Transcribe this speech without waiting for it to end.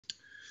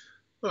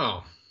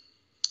Well,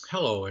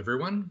 hello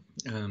everyone.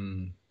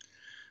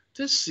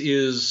 This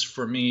is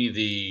for me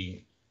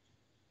the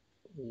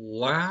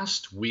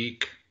last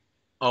week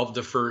of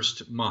the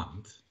first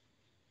month.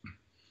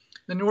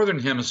 The Northern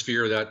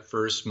Hemisphere, that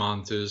first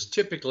month is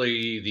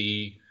typically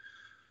the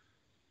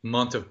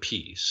month of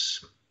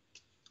peace.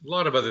 A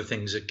lot of other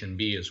things it can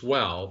be as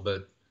well,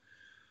 but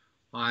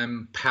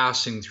I'm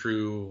passing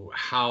through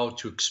how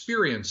to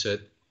experience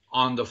it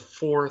on the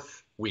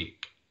fourth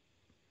week.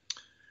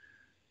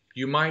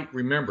 You might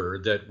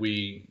remember that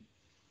we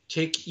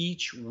take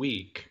each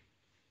week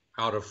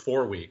out of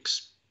 4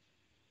 weeks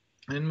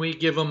and we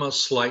give them a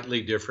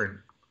slightly different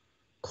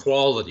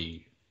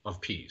quality of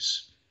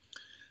peace.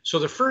 So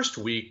that first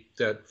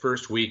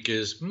week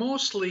is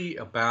mostly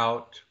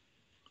about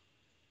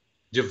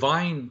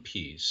divine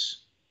peace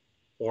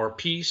or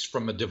peace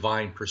from a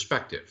divine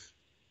perspective.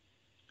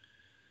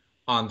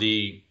 On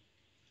the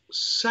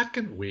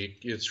second week,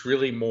 it's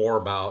really more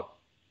about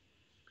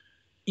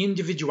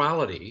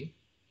individuality,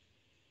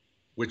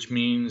 which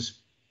means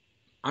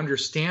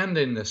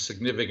understanding the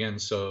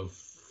significance of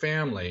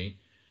family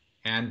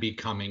and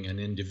becoming an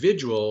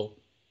individual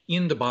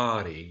in the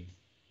body,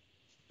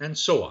 and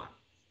so on.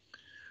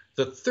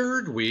 The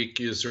third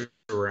week is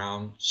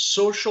around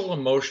social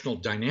emotional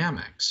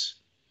dynamics,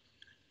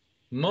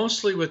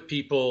 mostly with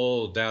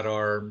people that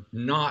are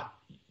not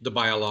the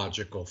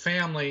biological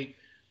family,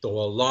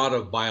 though a lot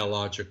of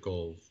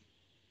biological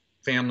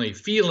family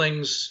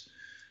feelings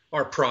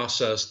are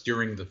processed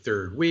during the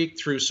third week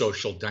through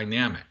social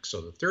dynamics.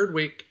 So the third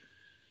week,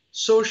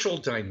 social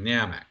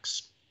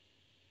dynamics.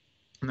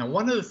 Now,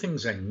 one of the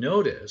things I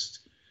noticed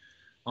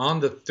on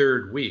the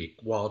third week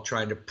while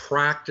trying to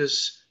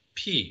practice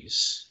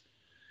peace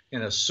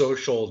in a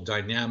social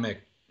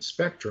dynamic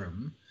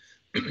spectrum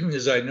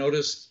is I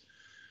noticed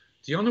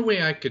the only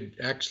way I could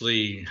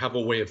actually have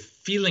a way of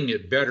feeling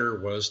it better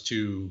was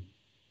to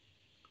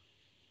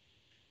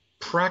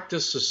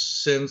practice a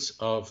sense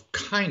of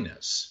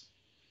kindness.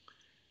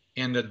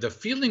 And the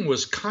feeling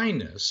was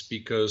kindness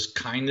because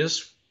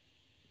kindness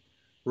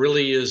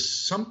really is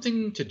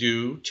something to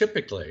do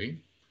typically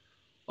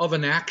of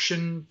an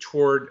action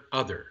toward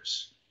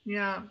others.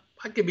 Yeah,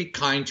 I can be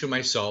kind to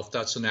myself,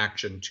 that's an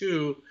action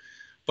too.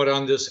 But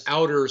on this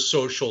outer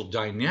social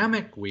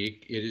dynamic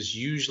week, it is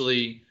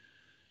usually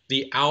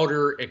the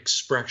outer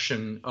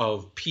expression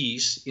of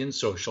peace in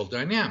social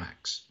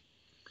dynamics.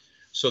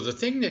 So the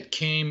thing that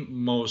came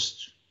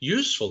most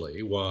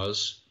usefully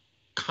was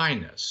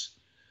kindness.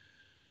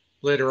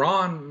 Later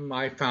on,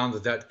 I found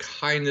that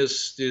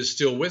kindness is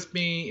still with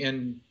me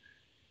and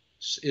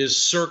is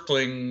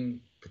circling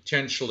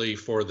potentially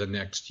for the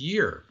next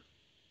year.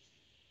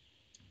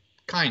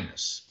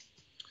 Kindness.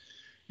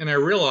 And I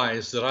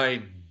realized that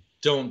I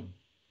don't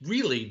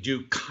really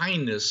do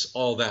kindness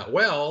all that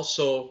well.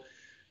 So,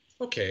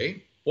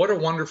 okay, what a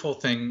wonderful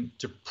thing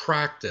to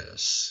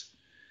practice.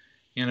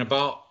 And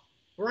about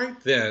right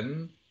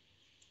then,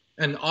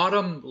 an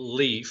autumn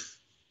leaf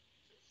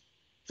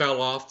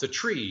fell off the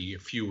tree a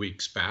few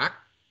weeks back.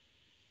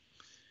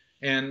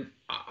 And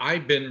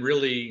I've been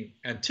really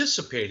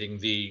anticipating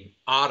the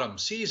autumn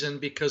season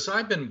because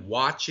I've been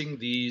watching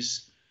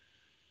these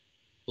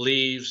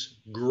leaves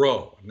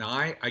grow. Now,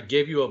 I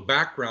gave you a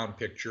background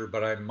picture,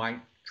 but I might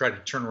try to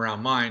turn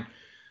around mine.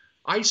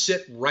 I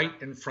sit right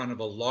in front of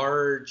a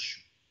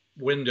large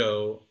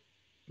window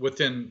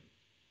within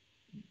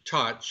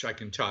touch, I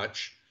can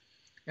touch.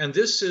 And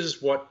this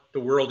is what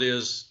the world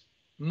is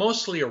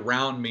mostly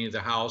around me. The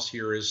house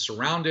here is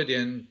surrounded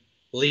in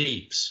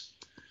leaves.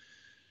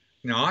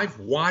 Now, I've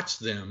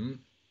watched them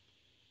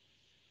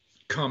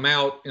come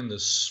out in the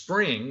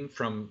spring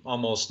from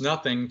almost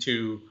nothing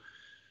to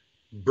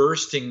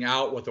bursting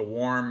out with a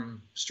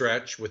warm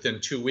stretch. Within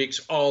 2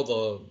 weeks, all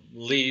the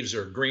leaves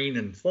are green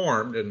and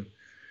formed. And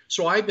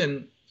so I've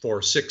been,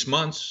 for 6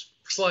 months,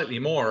 slightly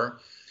more,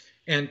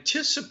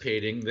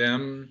 anticipating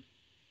them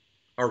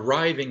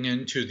arriving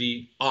into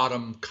the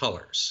autumn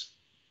colors.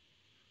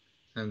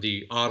 And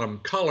the autumn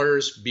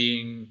colors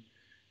being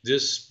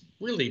this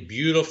really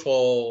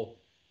beautiful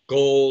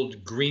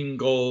gold, green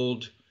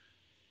gold,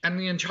 and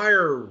the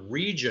entire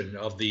region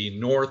of the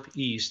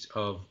northeast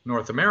of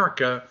North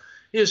America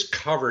is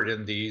covered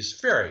in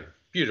these very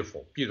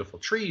beautiful, beautiful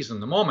trees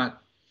in the moment.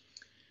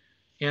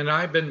 And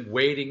I've been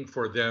waiting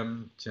for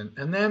them to,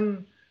 and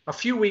then a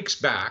few weeks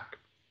back,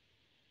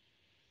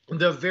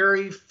 the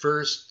very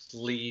first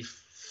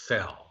leaf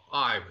fell.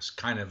 I was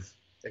kind of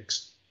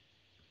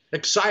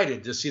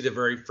excited to see the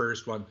very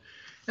first one.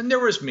 And there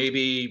was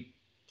maybe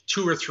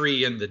 2 or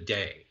 3 in the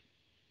day.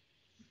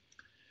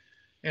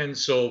 And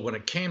so when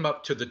it came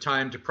up to the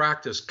time to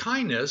practice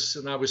kindness,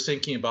 and I was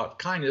thinking about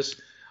kindness,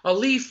 a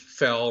leaf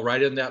fell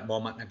right in that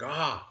moment. And I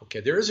go,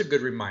 okay, there is a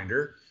good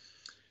reminder.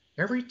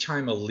 Every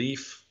time a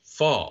leaf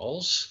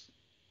falls,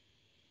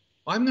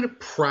 I'm going to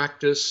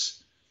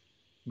practice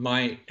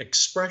my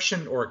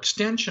expression or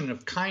extension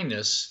of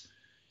kindness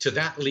to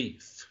that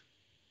leaf.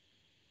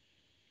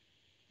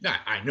 Now,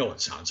 I know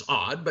it sounds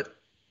odd, but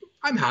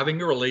I'm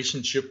having a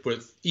relationship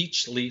with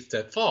each leaf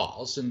that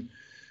falls. And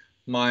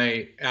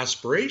my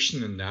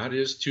aspiration in that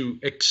is to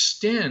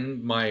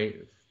extend my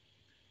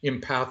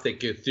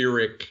empathic,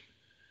 etheric,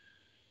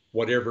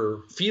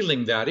 whatever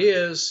feeling that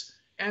is,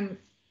 and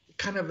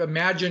kind of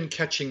imagine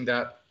catching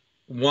that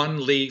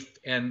one leaf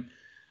and,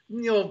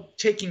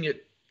 taking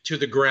it to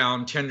the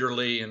ground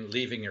tenderly and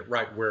leaving it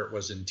right where it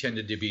was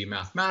intended to be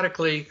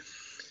mathematically.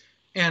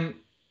 And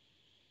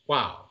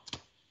wow,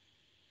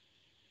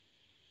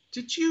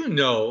 did you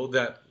know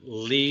that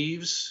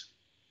leaves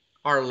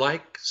are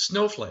like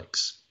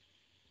snowflakes?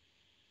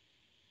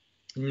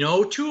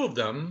 No two of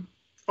them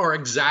are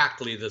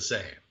exactly the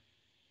same.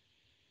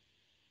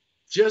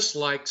 Just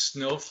like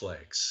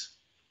snowflakes.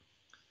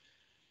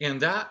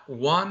 And that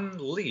one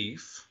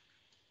leaf,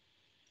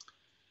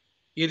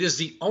 it is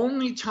the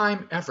only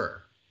time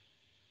ever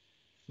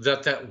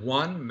that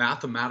one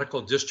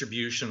mathematical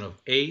distribution of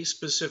a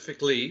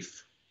specific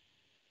leaf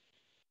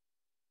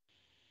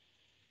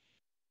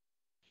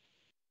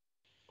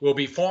will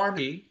be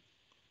formed,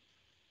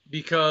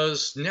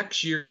 because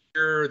next year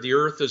the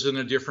Earth is in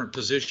a different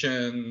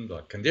position,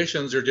 the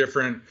conditions are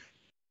different,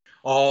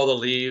 all the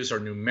leaves are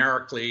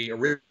numerically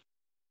original.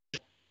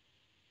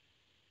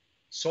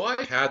 So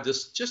I had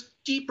this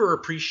just deeper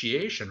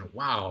appreciation.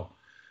 Wow,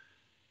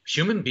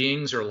 human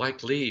beings are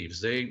like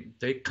leaves. They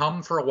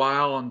come for a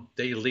while and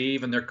they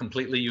leave and they're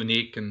completely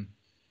unique. And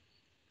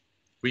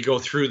we go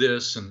through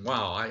this and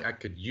wow, I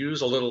could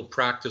use a little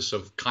practice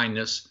of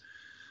kindness.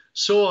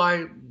 So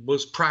I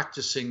was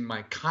practicing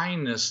my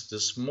kindness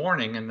this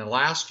morning. And the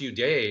last few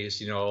days,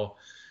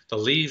 the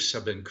leaves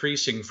have been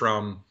increasing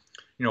from,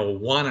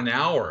 one an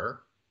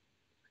hour,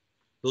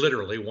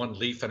 literally one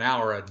leaf an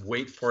hour. I'd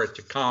wait for it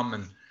to come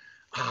and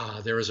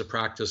there was a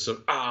practice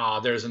of,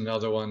 there's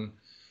another one.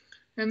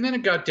 And then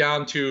it got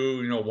down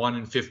to, 1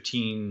 in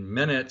 15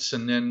 minutes,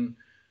 and then,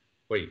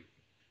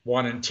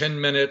 1 in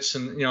 10 minutes,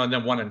 and, and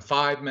then 1 in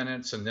 5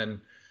 minutes, and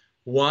then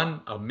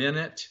 1 a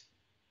minute.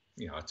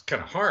 It's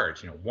kind of hard,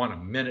 1 a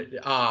minute.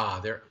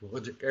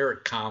 There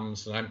it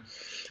comes, and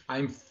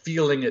I'm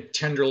feeling it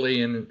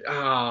tenderly, and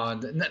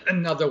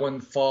another one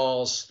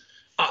falls,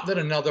 then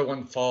another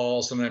one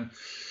falls, and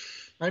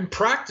I'm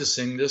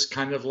practicing this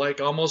kind of like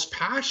almost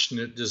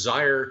passionate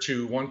desire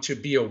to want to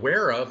be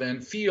aware of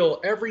and feel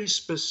every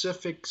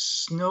specific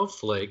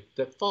snowflake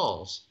that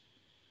falls,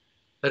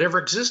 that ever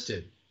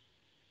existed.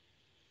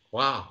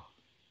 Wow.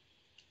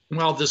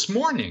 Well, this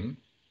morning,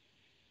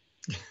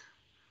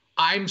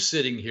 I'm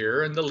sitting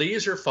here and the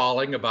leaves are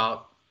falling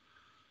about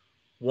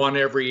 1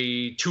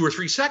 every 2 or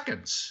 3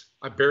 seconds.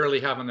 I barely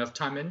have enough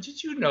time. And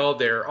did you know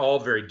they're all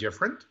very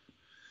different?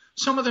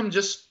 Some of them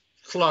just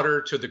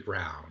flutter to the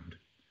ground.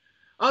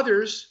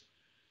 Others,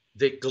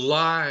 they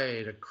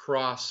glide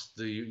across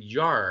the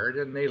yard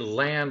and they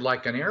land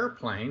like an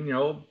airplane,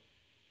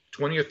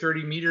 20 or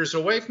 30 meters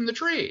away from the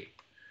tree.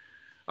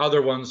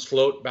 Other ones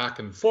float back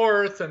and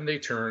forth and they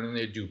turn and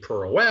they do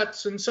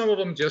pirouettes, and some of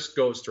them just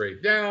go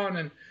straight down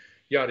and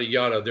yada,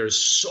 yada. There's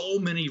so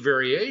many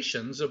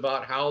variations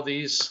about how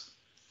these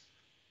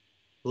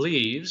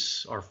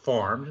leaves are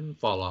formed and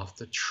fall off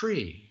the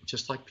tree,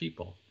 just like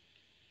people.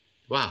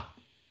 Wow.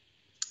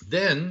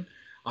 Then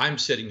I'm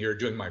sitting here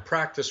doing my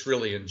practice,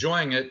 really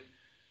enjoying it.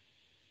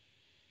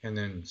 And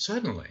then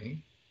suddenly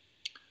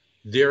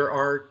there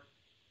are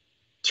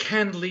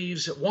 10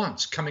 leaves at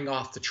once coming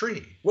off the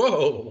tree.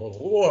 Whoa,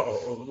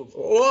 whoa,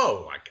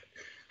 whoa.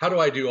 How do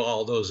I do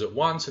all those at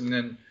once? And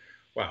then,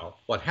 well,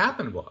 what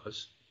happened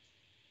was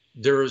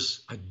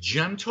there's a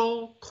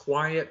gentle,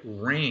 quiet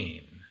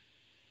rain.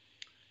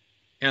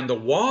 And the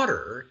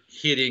water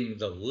hitting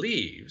the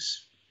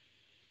leaves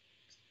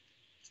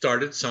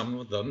started, some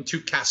of them,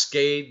 to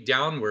cascade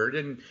downward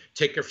and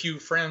take a few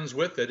friends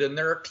with it. And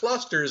there are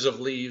clusters of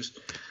leaves.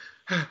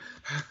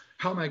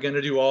 How am I going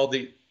to do all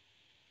the...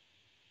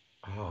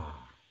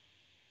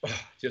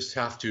 just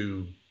have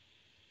to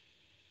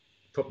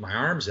put my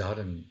arms out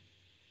and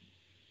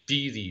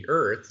be the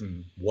earth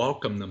and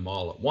welcome them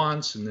all at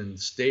once and then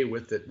stay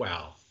with it.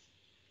 Wow.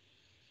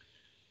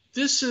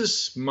 This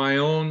is my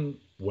own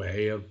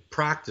way of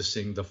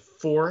practicing the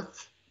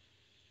 4th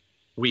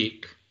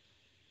week,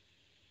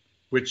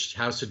 which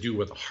has to do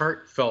with a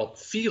heartfelt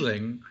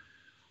feeling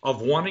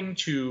of wanting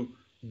to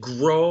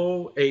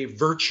grow a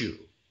virtue.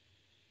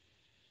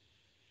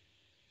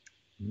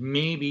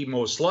 Maybe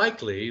most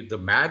likely the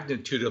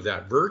magnitude of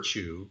that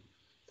virtue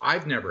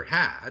I've never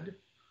had,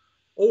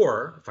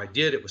 or if I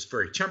did, it was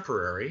very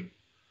temporary,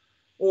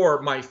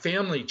 or my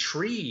family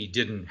tree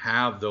didn't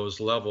have those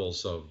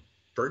levels of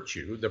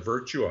virtue, the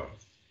virtue of,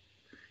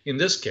 in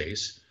this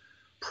case,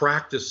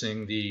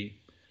 practicing the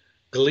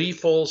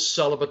gleeful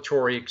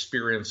celebratory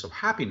experience of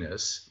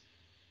happiness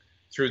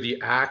through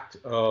the act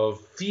of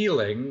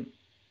feeling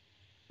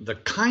the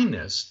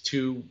kindness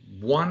to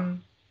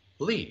one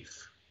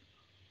leaf.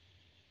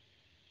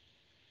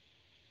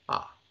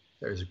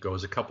 There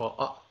goes a couple,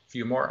 a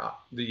few more.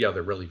 The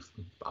other really,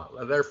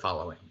 they're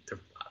following.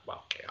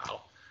 Okay,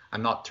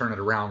 I'm not turning it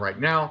around right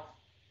now.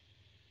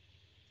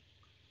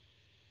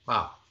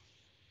 Wow.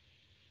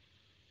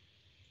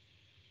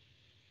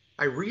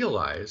 I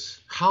realize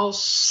how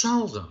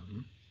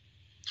seldom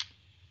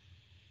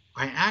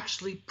I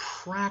actually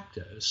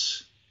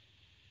practice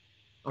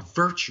a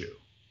virtue.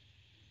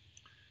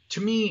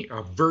 To me,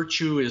 a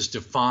virtue is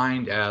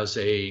defined as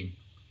a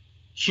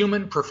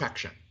human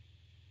perfection,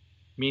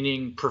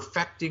 meaning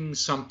perfecting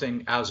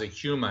something as a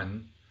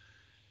human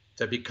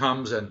that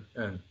becomes an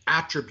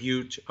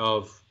attribute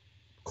of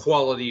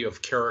quality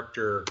of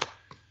character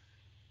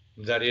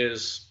that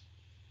is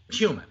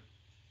human.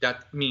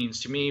 That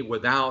means to me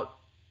without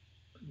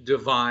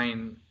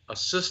divine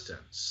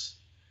assistance.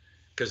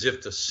 Because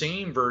if the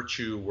same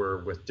virtue were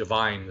with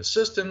divine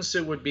assistance,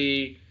 it would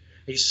be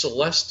a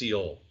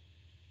celestial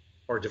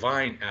or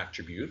divine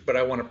attribute. But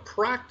I want to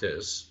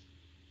practice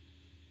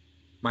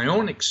my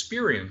own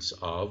experience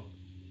of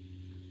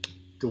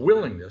the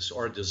willingness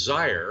or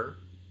desire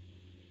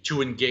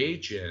to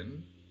engage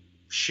in,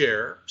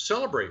 share,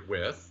 celebrate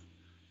with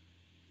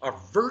a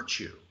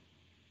virtue.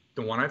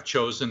 The one I've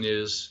chosen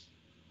is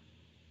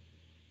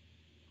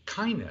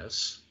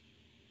kindness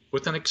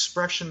with an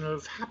expression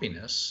of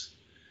happiness.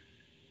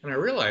 And I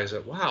realize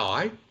that, wow,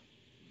 I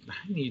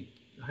need,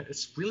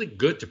 it's really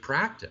good to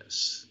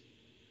practice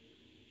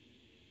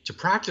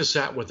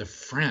that with a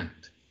friend,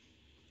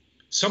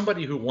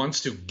 somebody who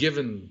wants to give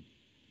and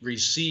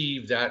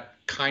receive that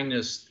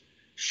kindness,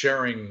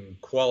 sharing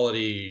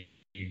quality.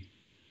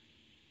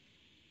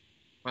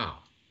 Wow,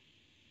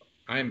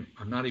 I'm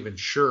not even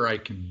sure I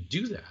can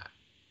do that.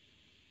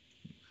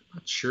 I'm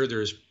not sure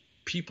there's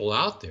people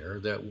out there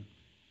that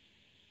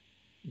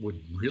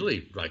would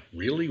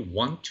really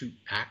want to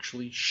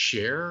actually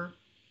share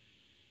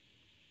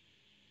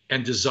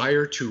and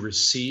desire to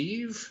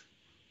receive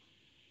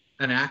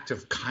an act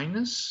of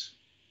kindness.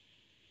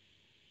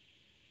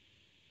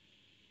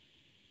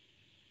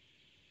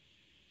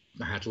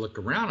 I had to look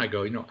around. I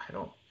go, I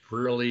don't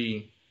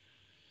really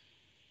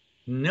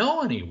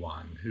know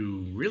anyone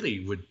who really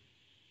would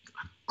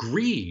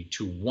agree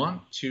to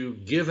want to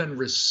give and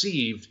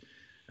receive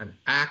an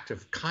act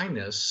of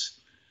kindness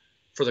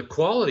for the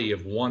quality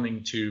of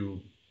wanting to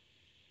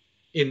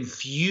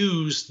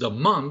infuse the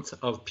month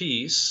of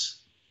peace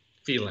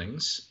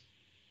feelings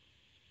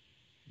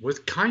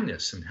with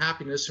kindness and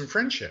happiness and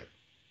friendship.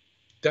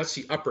 That's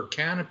the upper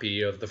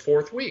canopy of the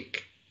fourth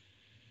week.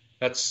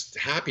 That's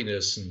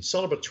happiness and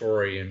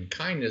celebratory and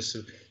kindness.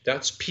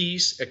 That's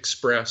peace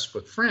expressed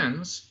with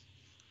friends.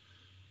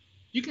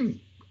 You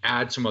can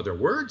add some other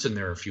words in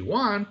there if you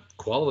want,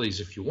 qualities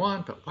if you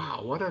want, but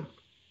wow,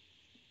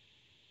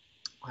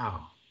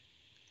 wow.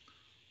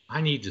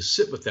 I need to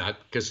sit with that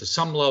because at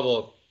some level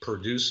it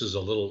produces a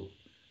little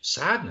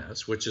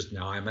sadness, which is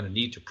now I'm going to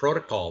need to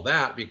protocol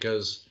that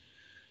because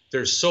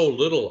there's so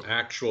little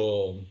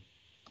actual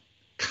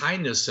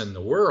kindness in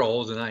the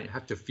world, and I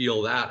have to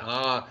feel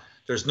that,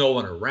 there's no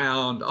one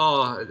around,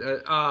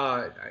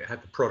 I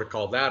have to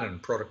protocol that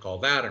and protocol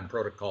that and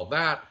protocol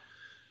that,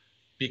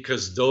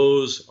 because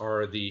those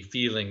are the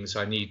feelings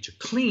I need to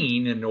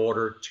clean in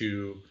order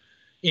to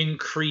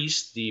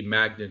increase the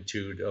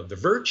magnitude of the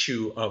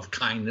virtue of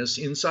kindness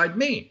inside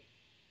me.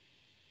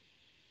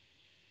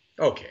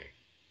 Okay,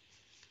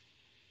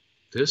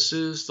 this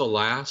is the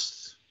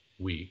last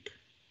week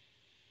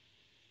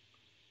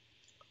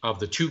of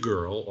the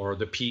two-girl or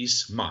the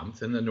peace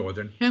month in the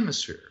Northern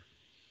Hemisphere.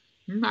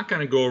 I'm not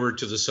going to go over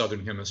to the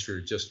Southern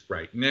Hemisphere just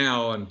right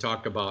now and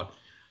talk about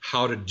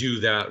how to do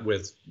that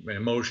with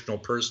emotional,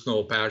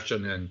 personal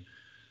passion and,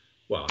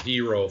 well,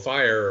 hero,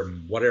 fire,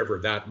 whatever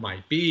that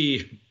might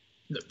be.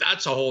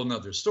 That's a whole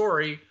nother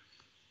story.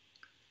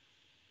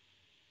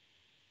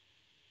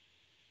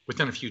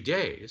 Within a few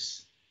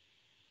days,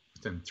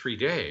 within 3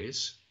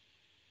 days,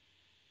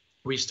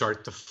 we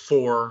start the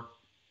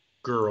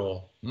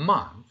 4-girl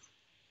month,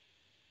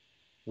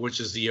 which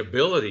is the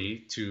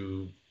ability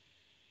to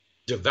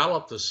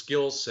develop the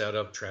skill set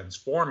of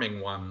transforming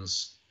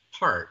one's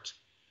heart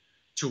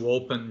to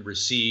open,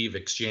 receive,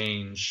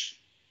 exchange,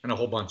 and a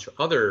whole bunch of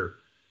other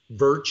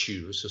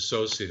virtues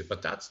associated.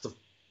 But that's the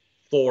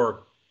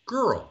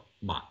 4-girl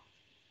month.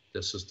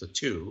 This is the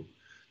 2.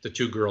 The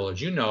 2-girl,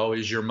 as you know,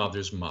 is your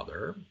mother's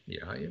mother.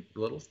 Yeah, a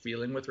little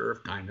feeling with her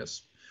of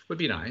kindness would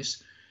be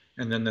nice.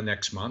 And then the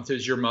next month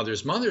is your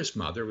mother's mother's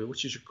mother,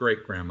 which is your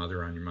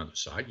great-grandmother on your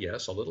mother's side.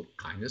 Yes, a little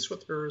kindness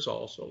with her is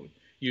also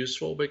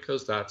useful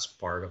because that's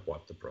part of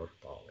what the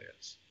protocol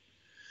is.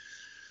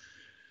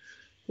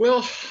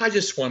 Well, I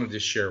just wanted to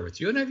share with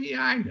you, and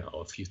I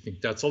know if you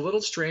think that's a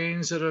little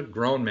strange that a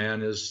grown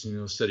man is,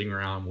 sitting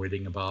around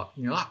waiting about,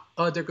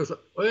 there goes,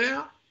 oh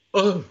yeah,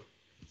 oh,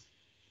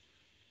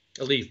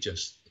 a leaf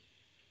just.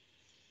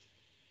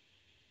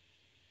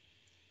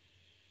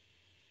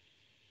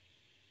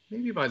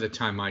 Maybe by the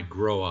time I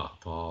grow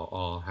up,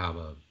 I'll have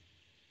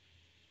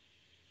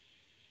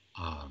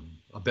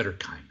a better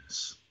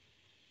kindness.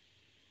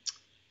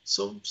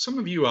 So some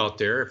of you out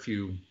there, if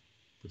you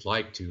would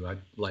like to,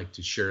 I'd like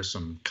to share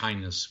some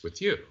kindness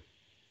with you.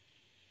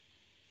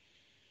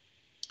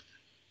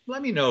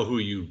 Let me know who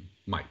you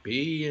might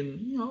be,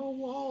 and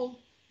well,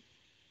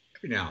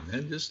 every now and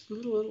then, just a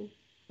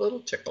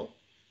little tickle.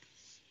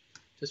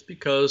 Just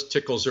because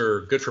tickles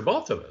are good for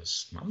both of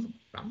us. I'm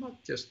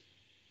not just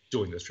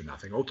doing this for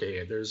nothing.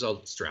 Okay, there's a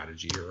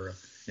strategy or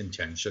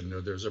intention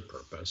or there's a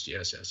purpose.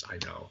 Yes, yes, I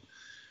know.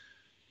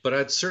 But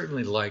I'd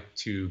certainly like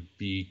to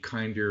be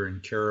kinder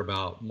and care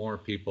about more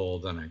people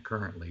than I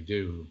currently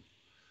do,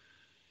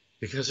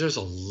 because there's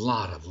a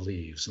lot of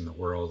leaves in the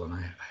world, and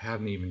I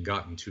haven't even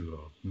gotten to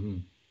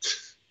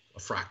a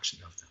fraction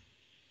of them.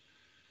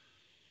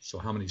 So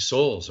how many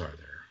souls are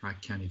there? I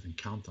can't even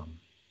count them,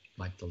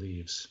 like the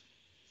leaves.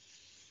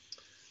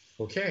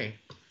 Okay,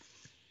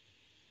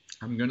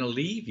 I'm going to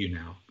leave you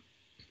now.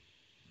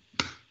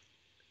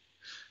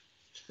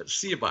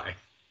 See you, bye.